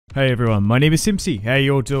Hey everyone, my name is Simpzy. How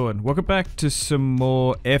you all doing? Welcome back to some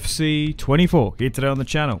more FC 24 here today on the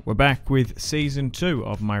channel. We're back with Season 2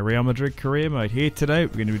 of my Real Madrid career mode. Here today,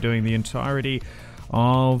 we're going to be doing the entirety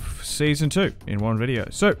of Season 2 in one video.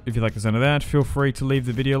 So, if you like the sound of that, feel free to leave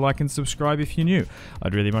the video a like and subscribe if you're new.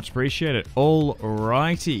 I'd really much appreciate it.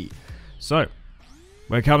 Alrighty. So,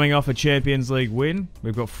 we're coming off a Champions League win.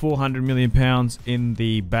 We've got £400 million in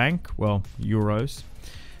the bank. Well, euros.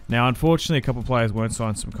 Now, unfortunately, a couple of players won't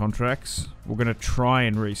sign some contracts. We're going to try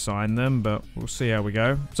and re-sign them, but we'll see how we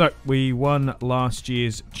go. So, we won last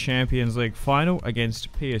year's Champions League final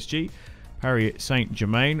against PSG, Paris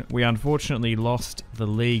Saint-Germain. We unfortunately lost the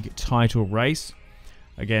league title race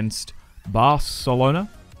against Barcelona.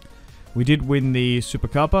 We did win the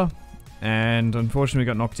Supercopa, and unfortunately, we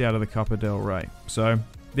got knocked out of the Copa del Rey. So,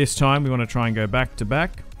 this time, we want to try and go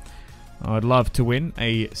back-to-back. I'd love to win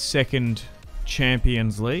a second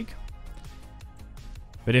Champions League,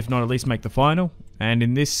 but if not, at least make the final. And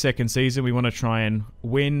in this second season, we want to try and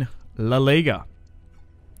win La Liga,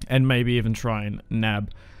 and maybe even try and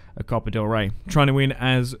nab a Copa del Rey. Trying to win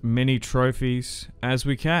as many trophies as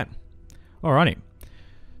we can. Alrighty.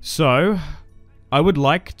 So, I would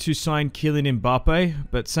like to sign Kylian Mbappe,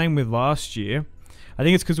 but same with last year. I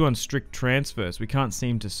think it's because we're on strict transfers. We can't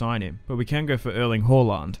seem to sign him, but we can go for Erling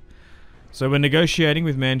Haaland. So we're negotiating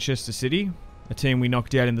with Manchester City, a team we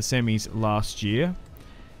knocked out in the semis last year.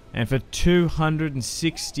 And for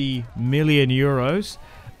 260 million euros,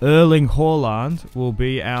 Erling Haaland will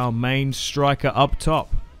be our main striker up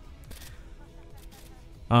top.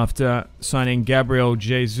 After signing Gabriel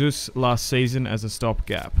Jesus last season as a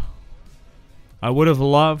stopgap. I would have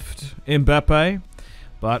loved Mbappe,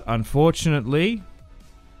 but unfortunately,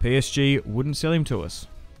 PSG wouldn't sell him to us.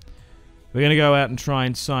 We're going to go out and try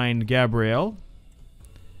and sign Gabriel.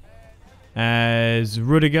 As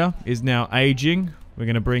Rudiger is now aging, we're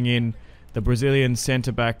going to bring in the Brazilian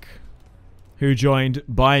centre-back who joined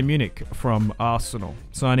Bayern Munich from Arsenal,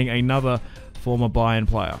 signing another former Bayern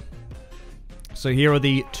player. So here are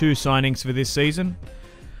the two signings for this season.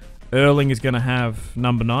 Erling is going to have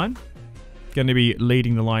number 9, going to be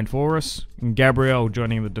leading the line for us, and Gabriel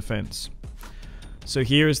joining the defence. So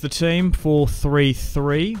here is the team,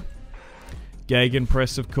 4-3-3.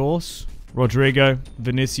 Gegenpress, of course. Rodrigo,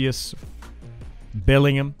 Vinícius,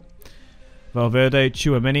 Bellingham, Valverde,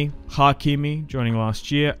 Tchouaméni, Hakimi joining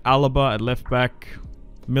last year, Alaba at left back,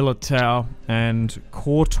 Militao, and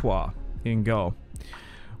Courtois in goal.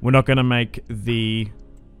 We're not going to make the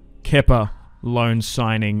Kepa loan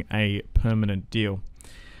signing a permanent deal.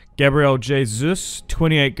 Gabriel Jesus,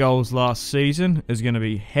 28 goals last season, is going to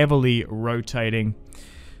be heavily rotating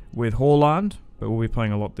with Haaland, but we'll be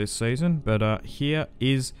playing a lot this season. But here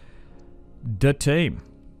is the team.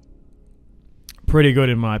 Pretty good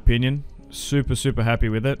in my opinion. Super happy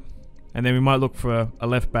with it. And then we might look for a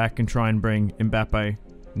left back and try and bring Mbappe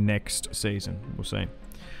next season. We'll see.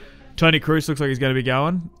 Toni Kroos looks like he's going to be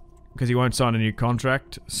going because he won't sign a new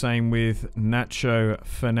contract. Same with Nacho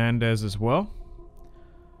Fernandez as well.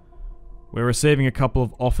 We're receiving a couple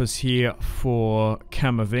of offers here for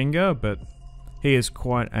Camavinga, but he is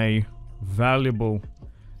quite a valuable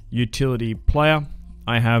utility player.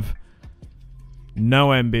 I have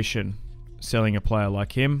no ambition selling a player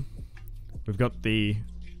like him. We've got the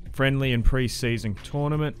friendly and pre-season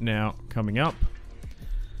tournament now coming up,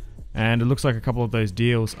 and it looks like a couple of those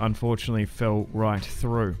deals unfortunately fell right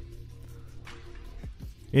through.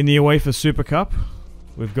 In the UEFA Super Cup,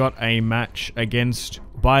 we've got a match against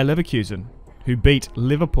Bayer Leverkusen, who beat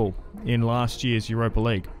Liverpool in last year's Europa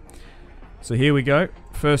League. So here we go.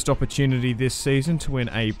 First opportunity this season to win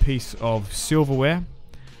a piece of silverware.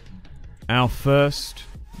 Our first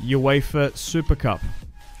UEFA Super Cup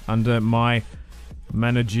under my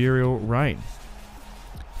managerial reign.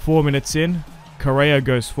 4 minutes in, Correa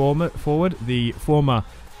goes forward, the former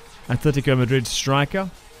Atletico Madrid striker.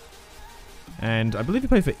 And I believe he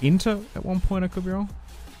played for Inter at one point, I could be wrong.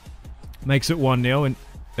 Makes it 1-0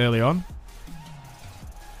 early on.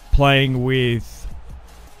 Playing with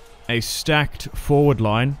a stacked forward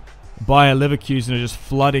line. Bayer Leverkusen are just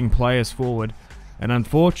flooding players forward. And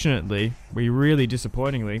unfortunately, we really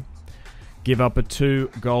disappointingly give up a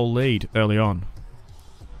 2-goal lead early on.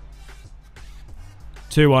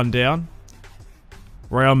 2-1 down.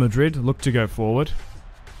 Real Madrid look to go forward.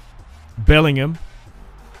 Bellingham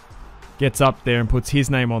gets up there and puts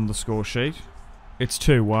his name on the score sheet. It's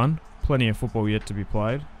 2-1. Plenty of football yet to be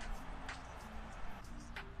played.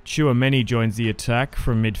 Tchouaméni joins the attack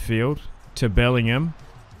from midfield to Bellingham.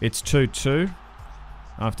 It's 2-2.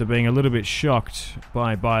 After being a little bit shocked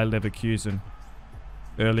by Bayer Leverkusen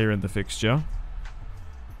earlier in the fixture.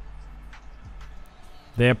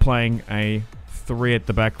 They're playing a 3 at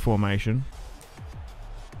the back formation.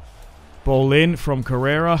 Ball in from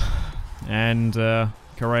Carrera, and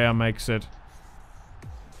Carrera makes it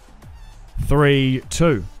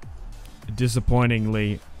 3-2.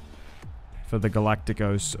 Disappointingly for the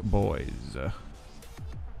Galacticos boys.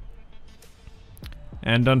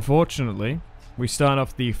 And unfortunately, we start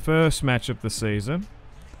off the first match of the season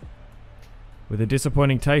with a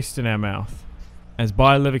disappointing taste in our mouth, as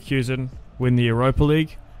Bayer Leverkusen win the Europa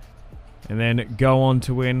League and then go on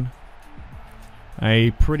to win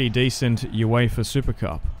a pretty decent UEFA Super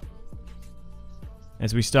Cup.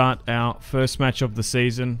 As we start our first match of the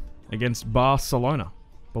season against Barcelona,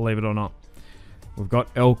 believe it or not. We've got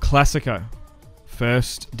El Clasico,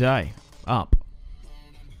 first day up.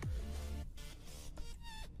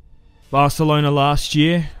 Barcelona last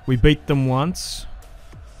year, we beat them once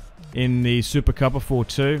in the Super Cup of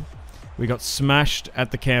 4-2. We got smashed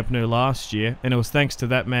at the Camp Nou last year, and it was thanks to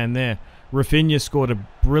that man there. Rafinha scored a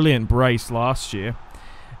brilliant brace last year,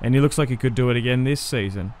 and he looks like he could do it again this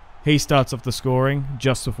season. He starts off the scoring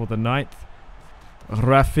just before the 9th.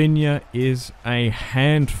 Rafinha is a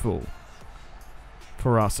handful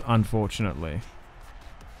for us, unfortunately.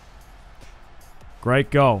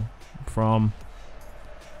 Great goal from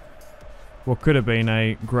what could have been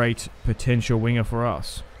a great potential winger for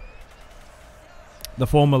us. The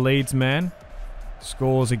former Leeds man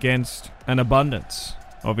scores against an abundance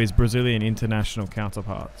of his Brazilian international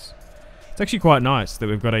counterparts. It's actually quite nice that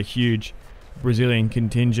we've got a huge Brazilian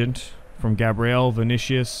contingent from Gabriel,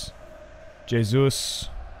 Vinícius, Jesus,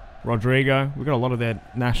 Rodrigo. We've got a lot of their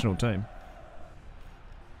national team.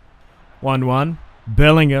 1-1.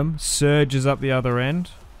 Bellingham surges up the other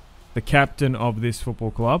end, the captain of this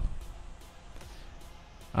football club,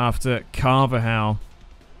 after Carvajal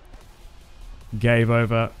gave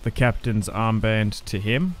over the captain's armband to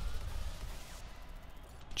him.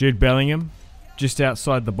 Jude Bellingham, just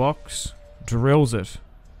outside the box, drills it,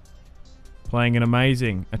 playing an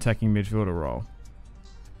amazing attacking midfielder role.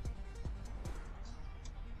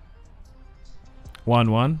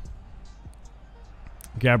 1-1.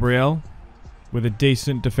 Gabriel with a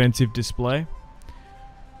decent defensive display.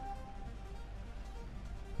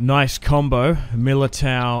 Nice combo,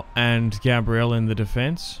 Militao and Gabriel in the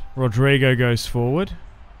defense. Rodrigo goes forward.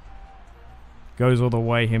 Goes all the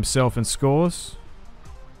way himself and scores.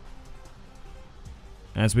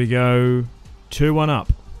 As we go 2-1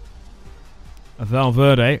 up.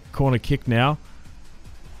 Valverde, corner kick now.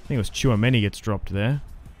 I think it was Tchouaméni gets dropped there.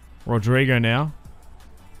 Rodrigo now.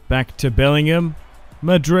 Back to Bellingham.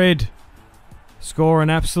 Madrid score an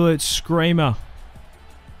absolute screamer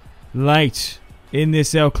late in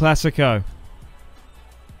this El Clasico.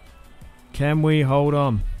 Can we hold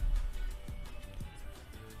on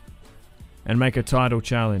and make a title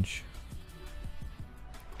challenge?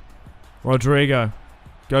 Rodrigo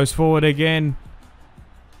goes forward again.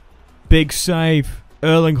 Big save.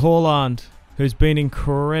 Erling Haaland, who's been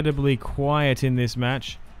incredibly quiet in this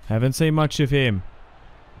match. Haven't seen much of him.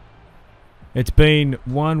 It's been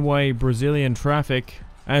one-way Brazilian traffic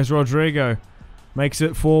as Rodrigo makes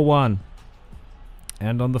it 4-1.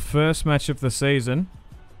 And on the first match of the season,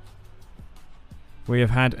 we have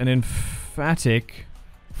had an emphatic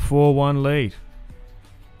 4-1 lead.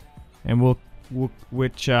 And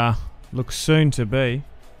which looks soon to be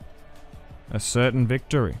a certain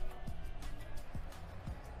victory.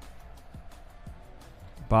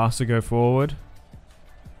 Barca go forward.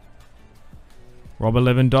 Robert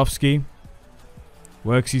Lewandowski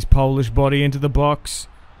works his Polish body into the box.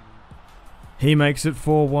 He makes it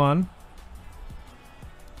 4-1.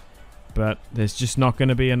 But there's just not going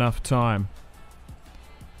to be enough time,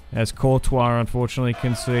 as Courtois unfortunately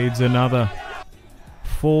concedes another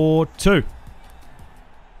 4-2.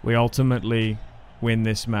 We ultimately win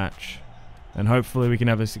this match, and hopefully we can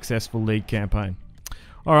have a successful league campaign.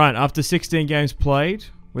 Alright, after 16 games played,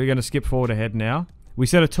 we're going to skip forward ahead now. We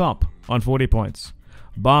set a top on 40 points.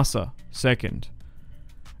 Barca, 2nd.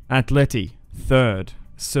 Atleti, 3rd.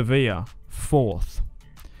 Sevilla, 4th.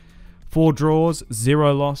 4 draws,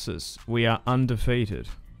 0 losses. We are undefeated.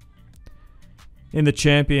 In the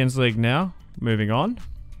Champions League now, moving on.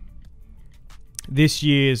 This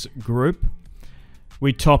year's group,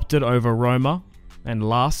 we topped it over Roma and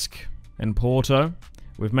Lask and Porto.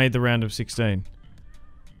 We've made the round of 16.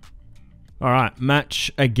 Alright,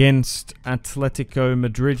 match against Atletico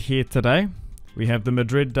Madrid here today. We have the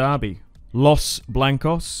Madrid derby. Los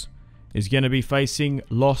Blancos is going to be facing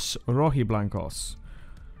Los Rojiblancos.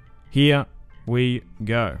 Here we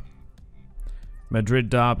go. Madrid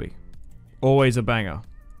derby. Always a banger.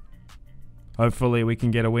 Hopefully we can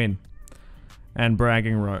get a win. And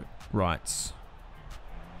bragging rights.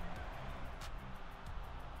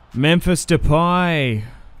 Memphis Depay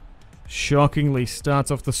shockingly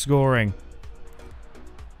starts off the scoring.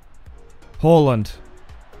 Haaland,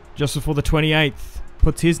 just before the 28th,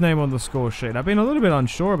 puts his name on the score sheet. I've been a little bit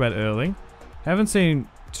unsure about Erling. Haven't seen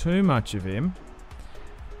too much of him.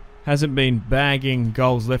 Hasn't been bagging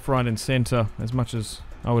goals left, right and centre as much as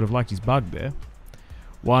I would have liked his bug there.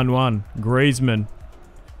 1-1. Griezmann.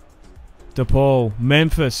 De Paul.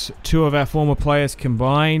 Memphis. Two of our former players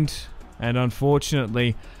combined. And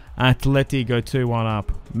unfortunately, Atleti go 2-1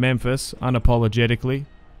 up. Memphis, unapologetically,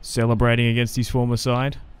 celebrating against his former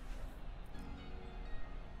side.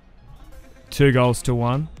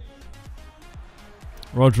 2-1.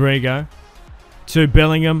 Rodrigo. To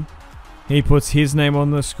Bellingham. He puts his name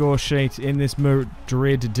on the score sheet in this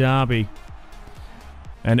Madrid derby.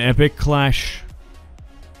 An epic clash.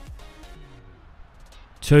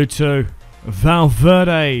 2-2.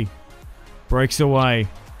 Valverde breaks away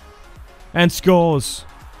and scores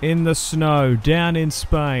in the snow down in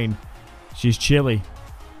Spain. She's chilly.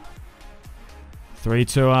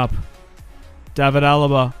 3-2 up. David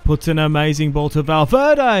Alaba puts an amazing ball to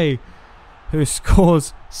Valverde, who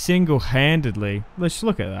scores single-handedly. Let's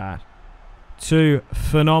look at that. Two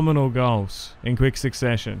phenomenal goals in quick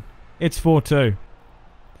succession. It's 4-2.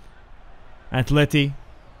 Atleti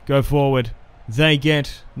go forward. They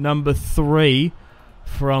get number 3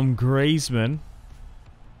 from Griezmann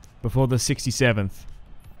before the 67th.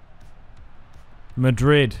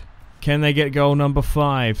 Madrid, can they get goal number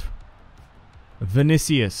 5?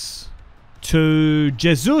 Vinícius to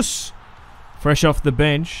Jesus, fresh off the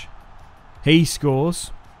bench. He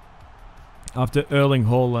scores after Erling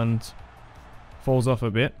Haaland falls off a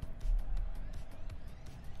bit.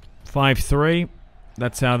 5-3.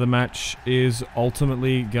 That's how the match is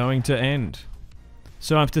ultimately going to end.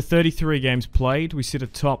 So after 33 games played, we sit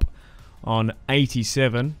atop on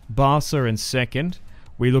 87. Barca in second.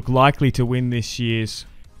 We look likely to win this year's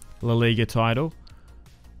La Liga title.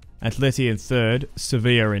 Atleti in third.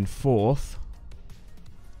 Sevilla in fourth.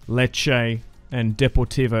 Lecce and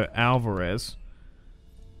Deportivo Alvarez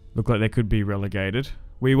look like they could be relegated.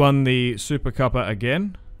 We won the Super Copa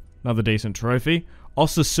again. Another decent trophy.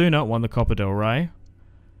 Osasuna won the Copa del Rey.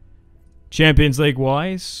 Champions League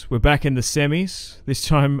wise, we're back in the semis. This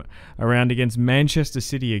time around against Manchester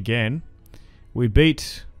City again. We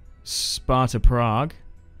beat Sparta Prague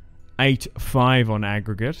 8-5 on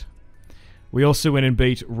aggregate. We also went and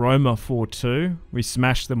beat Roma 4-2. We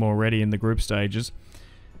smashed them already in the group stages.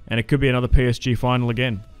 And it could be another PSG final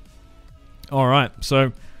again. Alright,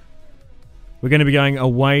 so we're going to be going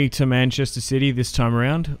away to Manchester City this time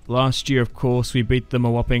around. Last year, of course, we beat them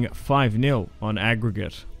a whopping 5-0 on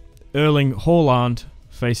aggregate. Erling Haaland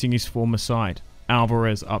facing his former side.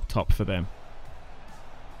 Alvarez up top for them.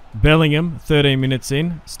 Bellingham, 13 minutes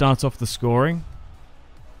in, starts off the scoring.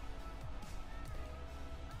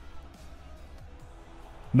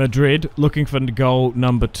 Madrid looking for goal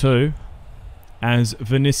number 2 as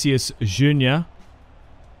Vinícius Júnior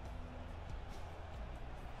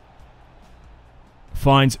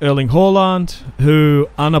finds Erling Haaland, who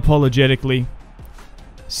unapologetically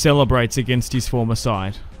celebrates against his former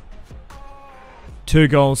side.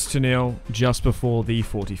 2-0 just before the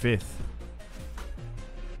 45th.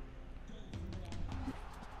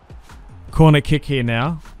 Corner kick here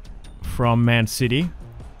now from Man City.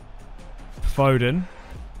 Foden.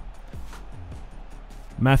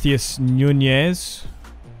 Matheus Nunes.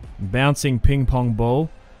 Bouncing ping pong ball.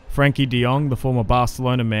 Frankie de Jong, the former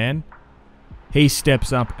Barcelona man. He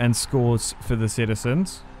steps up and scores for the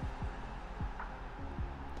Citizens.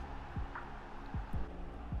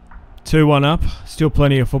 2-1 up. Still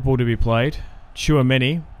plenty of football to be played.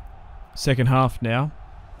 Tchouaméni. Second half now.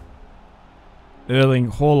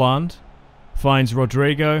 Erling Haaland finds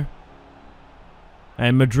Rodrigo.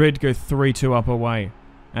 And Madrid go 3-2 up away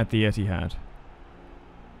at the Etihad.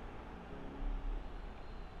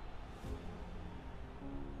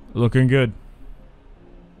 Looking good.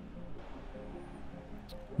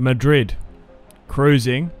 Madrid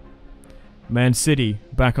cruising. Man City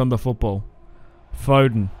back on the football.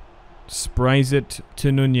 Foden sprays it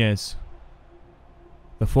to Nunes,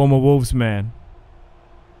 the former Wolves man.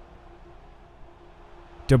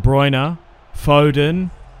 De Bruyne,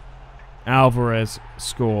 Foden, Alvarez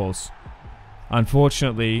scores.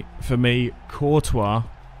 Unfortunately for me, Courtois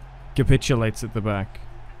capitulates at the back.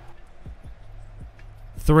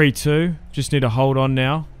 3-2. Just need to hold on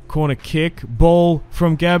now. Corner kick. Ball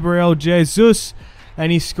from Gabriel Jesus.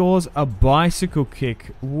 And he scores a bicycle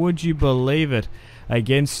kick. Would you believe it?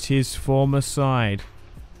 Against his former side.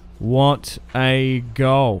 What a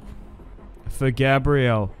goal for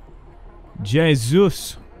Gabriel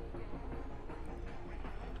Jesus.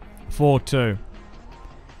 4-2.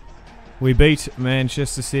 We beat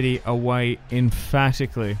Manchester City away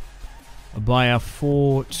emphatically by a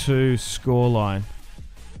 4-2 scoreline.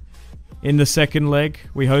 In the second leg,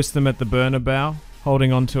 we host them at the Bernabeu,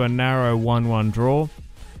 holding on to a narrow 1-1 draw,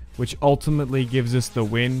 which ultimately gives us the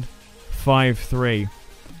win 5-3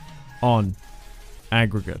 on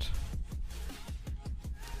aggregate.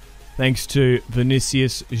 Thanks to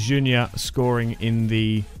Vinícius Júnior scoring in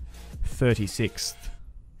the 36th.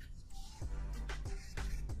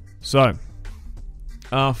 So,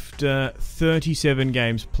 after 37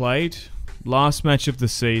 games played, last match of the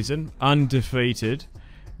season, undefeated,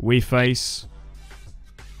 we face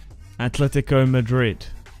Atletico Madrid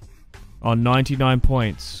on 99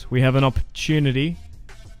 points. We have an opportunity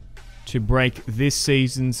to break this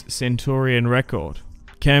season's Centurion record.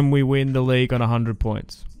 Can we win the league on 100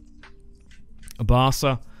 points?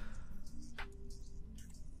 Barca,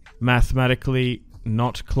 mathematically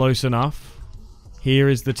not close enough. Here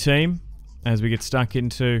is the team as we get stuck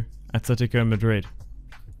into Atletico Madrid.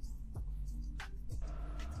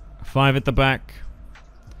 5 at the back.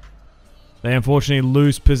 They unfortunately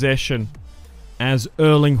lose possession as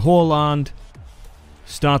Erling Haaland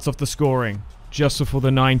starts off the scoring. Just before the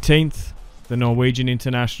 19th, the Norwegian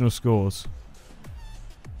international scores.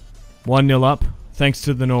 1-0 up, thanks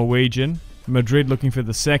to the Norwegian. Madrid looking for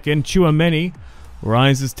the second. Tchouaméni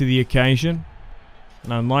rises to the occasion.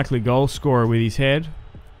 An unlikely goal scorer with his head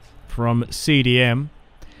from CDM.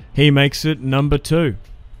 He makes it number 2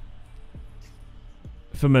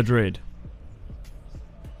 for Madrid.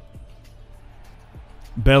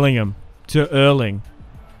 Bellingham to Erling.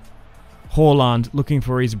 Haaland looking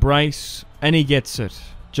for his brace, and he gets it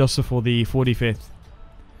just before the 45th.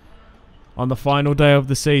 On the final day of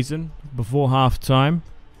the season, before half-time,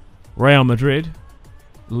 Real Madrid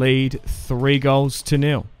lead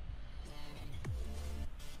 3-0.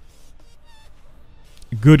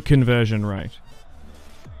 Good conversion rate.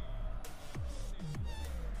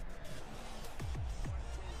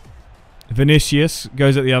 Vinícius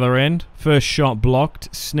goes at the other end. First shot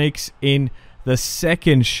blocked. Sneaks in the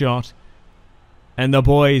second shot. And the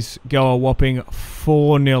boys go a whopping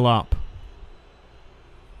 4-0 up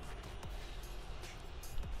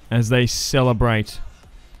as they celebrate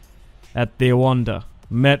at the Wanda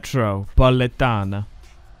Metropolitana.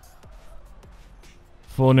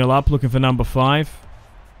 4-0 up, looking for number 5.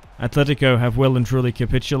 Atletico have well and truly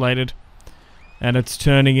capitulated, and it's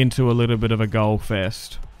turning into a little bit of a goal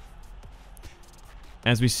fest.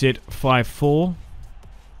 As we sit 5-4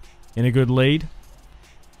 in a good lead,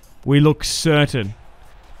 we look certain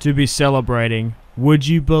to be celebrating, would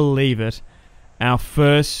you believe it, our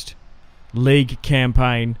first league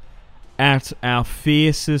campaign at our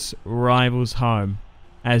fiercest rival's home,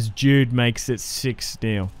 as Jude makes it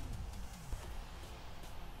 6-0.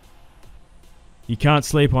 You can't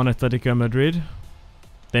sleep on Atletico Madrid.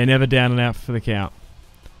 They're never down and out for the count.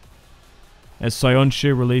 As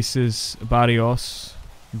Soyuncu releases Barrios,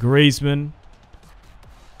 Griezmann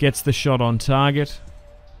gets the shot on target,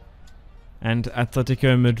 and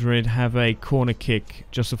Atletico Madrid have a corner kick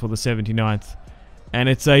just before the 79th. And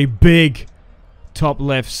it's a big top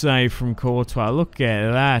left save from Courtois. Look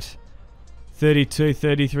at that. 32,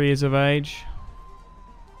 33 years of age.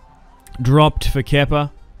 Dropped for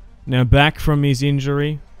Kepa. Now back from his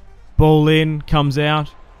injury. Ball in, comes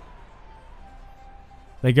out.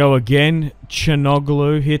 They go again.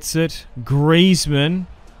 Chanoglu hits it. Griezmann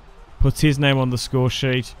puts his name on the score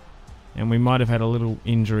sheet. And we might have had a little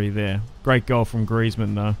injury there. Great goal from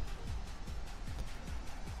Griezmann though.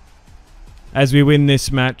 As we win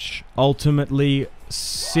this match, ultimately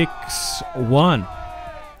 6-1.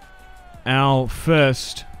 Our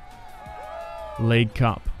first League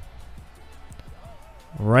Cup.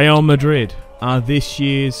 Real Madrid are this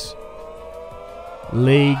year's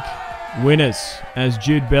league winners as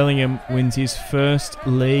Jude Bellingham wins his first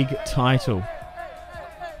league title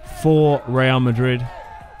for Real Madrid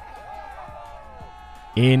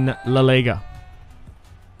in La Liga.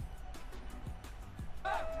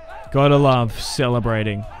 Gotta love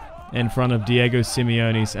celebrating in front of Diego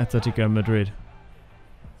Simeone's Atletico Madrid.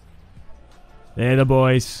 They're the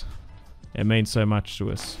boys. It means so much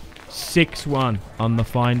to us. 6-1 on the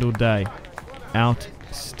final day.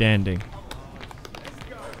 Outstanding.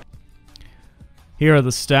 Here are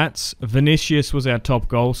the stats. Vinícius was our top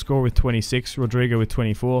goal scorer with 26. Rodrigo with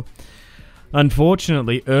 24.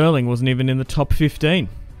 Unfortunately, Erling wasn't even in the top 15.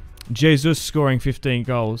 Jesus scoring 15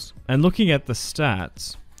 goals. And looking at the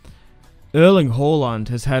stats, Erling Haaland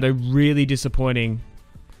has had a really disappointing,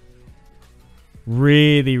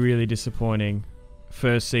 really disappointing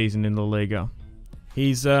first season in La Liga.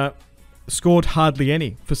 He's scored hardly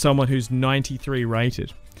any for someone who's 93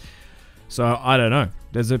 rated. So, I don't know.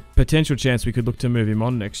 There's a potential chance we could look to move him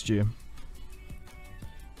on next year.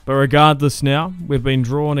 But regardless now, we've been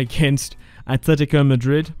drawn against Atletico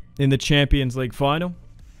Madrid in the Champions League final.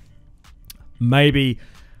 Maybe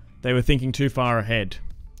they were thinking too far ahead.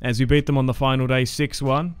 As we beat them on the final day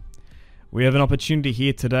 6-1, we have an opportunity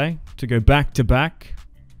here today to go back-to-back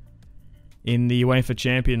in the UEFA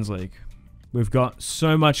Champions League. We've got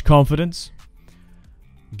so much confidence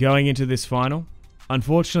going into this final.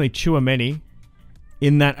 Unfortunately, Tchouaméni,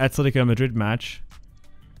 in that Atletico Madrid match,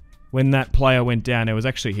 when that player went down, it was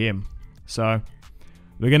actually him. So,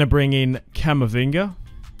 we're going to bring in Camavinga,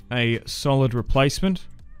 a solid replacement,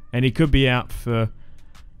 and he could be out for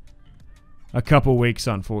a couple weeks,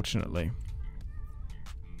 unfortunately.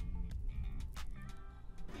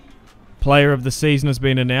 Player of the season has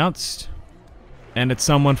been announced, and it's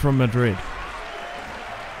someone from Madrid.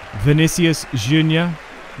 Vinícius Júnior,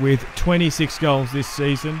 with 26 goals this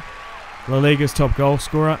season, La Liga's top goal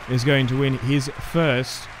scorer, is going to win his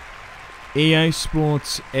first EA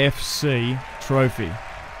Sports FC trophy.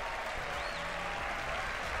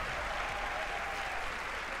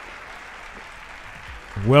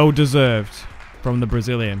 Well deserved from the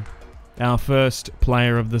Brazilian. Our first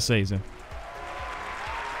player of the season.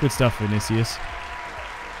 Good stuff, Vinícius.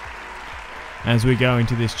 As we go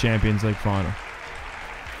into this Champions League final.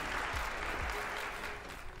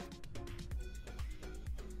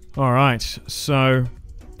 Alright, so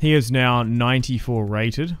he is now 94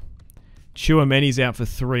 rated. Tchouaméni's out for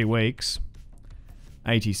 3 weeks.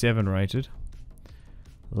 87 rated.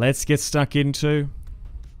 Let's get stuck into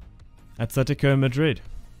Atletico Madrid.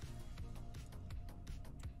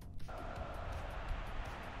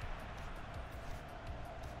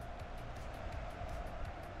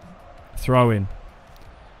 Throw in.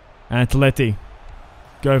 Atleti.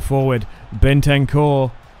 Go forward.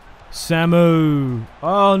 Bentancur. Samu.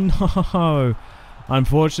 Oh no.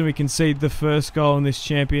 Unfortunately, we concede the first goal in this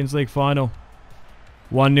Champions League final.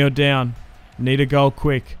 1-0 down. Need a goal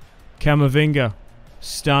quick. Camavinga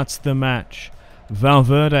starts the match.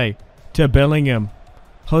 Valverde to Bellingham.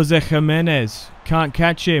 Jose Jimenez can't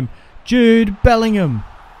catch him. Jude Bellingham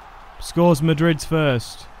scores Madrid's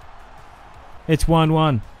first. It's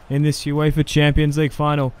 1-1 in this UEFA Champions League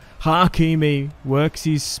final. Hakimi works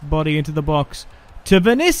his body into the box to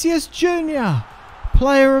Vinícius Júnior,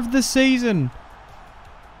 player of the season.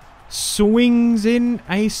 Swings in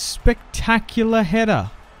a spectacular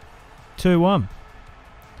header. 2-1.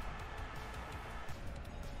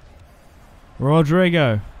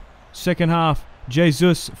 Rodrigo, second half.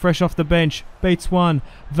 Jesus, fresh off the bench, beats one.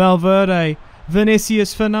 Valverde,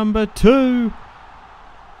 Vinícius for number 2.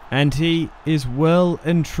 And he is well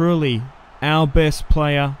and truly our best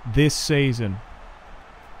player this season.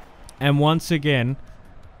 And once again,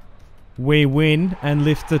 we win and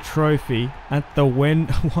lift the trophy at the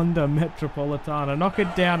Wanda Metropolitano. Knock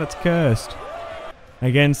it down, it's cursed.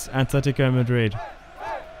 Against Atletico Madrid.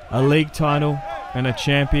 A league title and a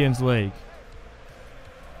Champions League.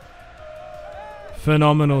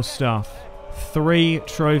 Phenomenal stuff. 3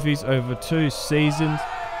 trophies over 2 seasons.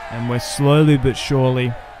 And we're slowly but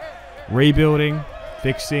surely rebuilding,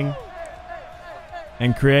 fixing,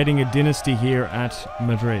 and creating a dynasty here at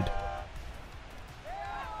Madrid.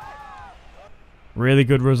 Really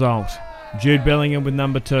good result. Jude Bellingham with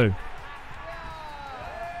number 2.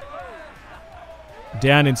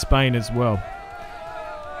 Down in Spain as well.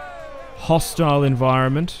 Hostile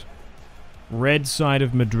environment. Red side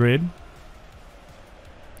of Madrid.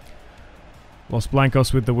 Los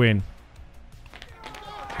Blancos with the win.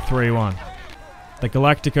 3-1. The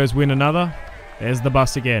Galacticos win another. There's the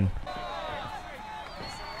bus again.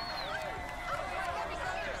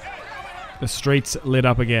 The streets lit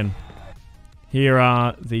up again. Here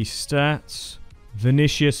are the stats.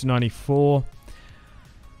 Vinícius 94.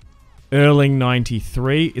 Erling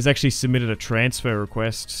 93 is actually submitted a transfer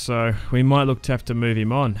request, so we might look to have to move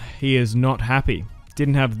him on. He is not happy.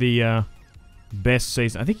 Didn't have the best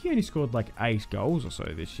season. I think he only scored like 8 goals or so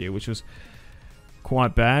this year, which was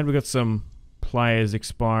quite bad. We got some players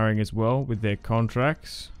expiring as well with their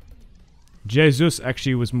contracts. Jesus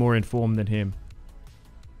actually was more informed than him.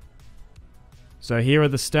 So here are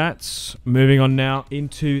the stats. Moving on now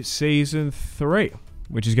into Season 3,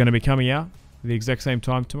 which is going to be coming out at the exact same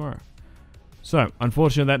time tomorrow. So,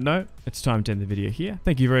 unfortunately on that note, it's time to end the video here.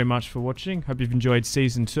 Thank you very much for watching. Hope you've enjoyed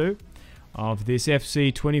Season 2 of this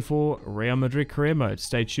FC 24 Real Madrid career mode.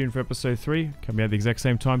 Stay tuned for Episode 3, coming out at the exact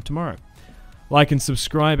same time tomorrow. Like and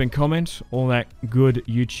subscribe and comment, all that good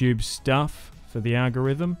YouTube stuff. for the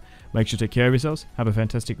algorithm. Make sure to take care of yourselves. Have a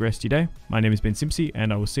fantastic rest of your day. My name has been Simpzy,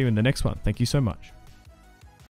 and I will see you in the next one. Thank you so much.